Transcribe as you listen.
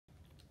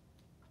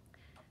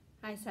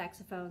Hi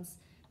saxophones.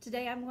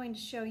 Today I'm going to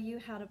show you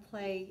how to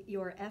play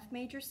your F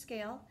major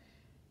scale,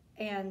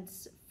 and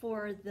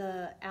for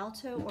the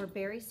alto or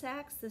bari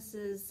sax this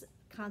is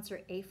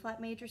concert A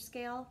flat major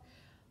scale.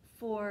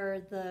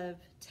 For the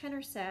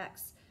tenor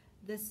sax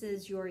this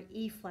is your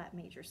E flat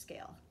major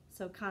scale,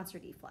 so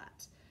concert E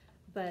flat,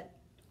 but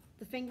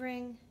the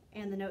fingering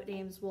and the note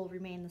names will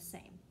remain the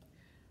same.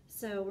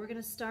 So we're going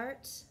to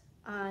start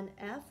on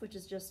F, which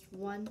is just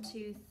 1,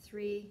 2,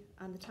 3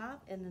 on the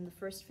top and then the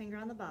first finger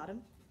on the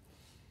bottom.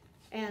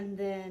 And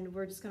then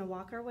we're just going to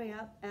walk our way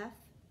up, F,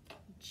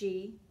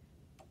 G,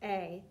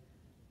 A.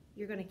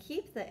 You're going to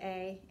keep the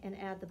A and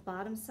add the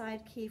bottom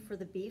side key for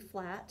the B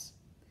flat.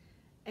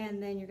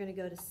 And then you're going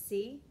to go to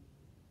C.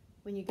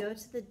 When you go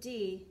to the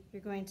D,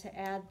 you're going to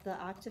add the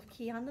octave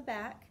key on the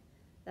back.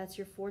 That's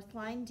your fourth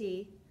line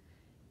D.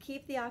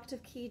 Keep the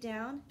octave key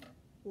down,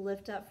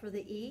 lift up for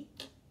the E,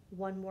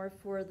 one more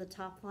for the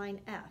top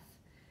line F.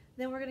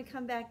 Then we're going to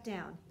come back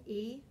down,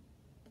 E,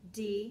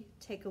 D,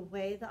 take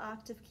away the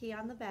octave key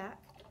on the back,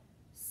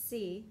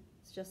 C,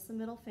 it's just the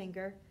middle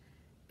finger,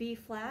 B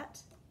flat,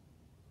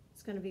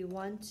 it's going to be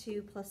 1,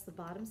 2 plus the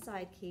bottom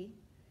side key,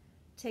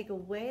 take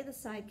away the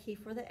side key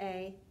for the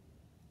A,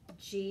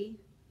 G,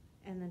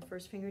 and then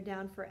first finger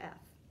down for F.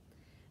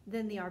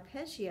 Then the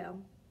arpeggio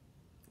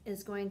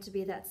is going to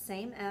be that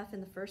same F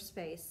in the first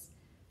space,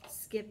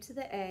 skip to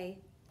the A,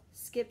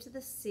 skip to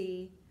the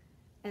C,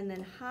 and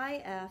then high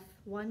F,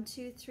 1,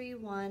 2, 3,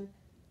 1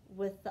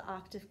 with the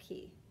octave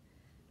key.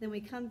 Then we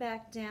come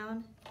back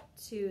down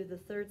to the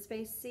third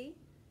space C,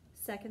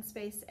 second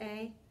space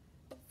A,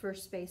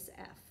 first space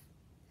F.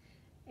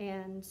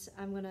 And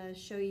I'm going to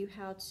show you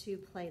how to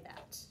play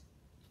that.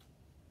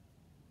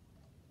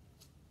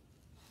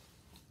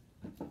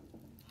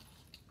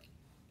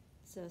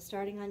 So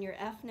starting on your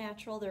F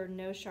natural, there are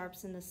no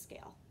sharps in this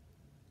scale.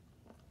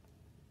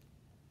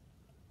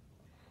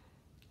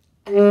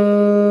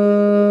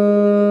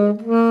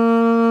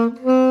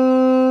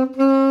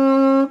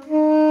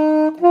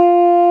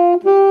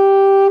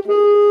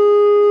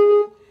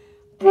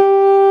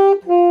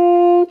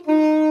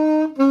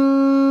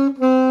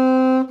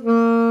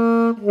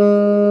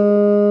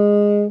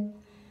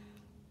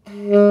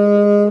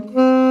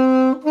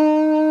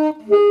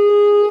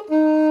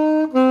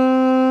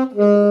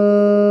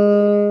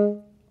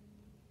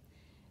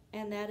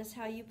 And that is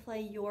how you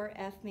play your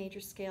F major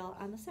scale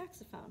on the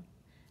saxophone.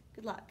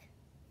 Good luck.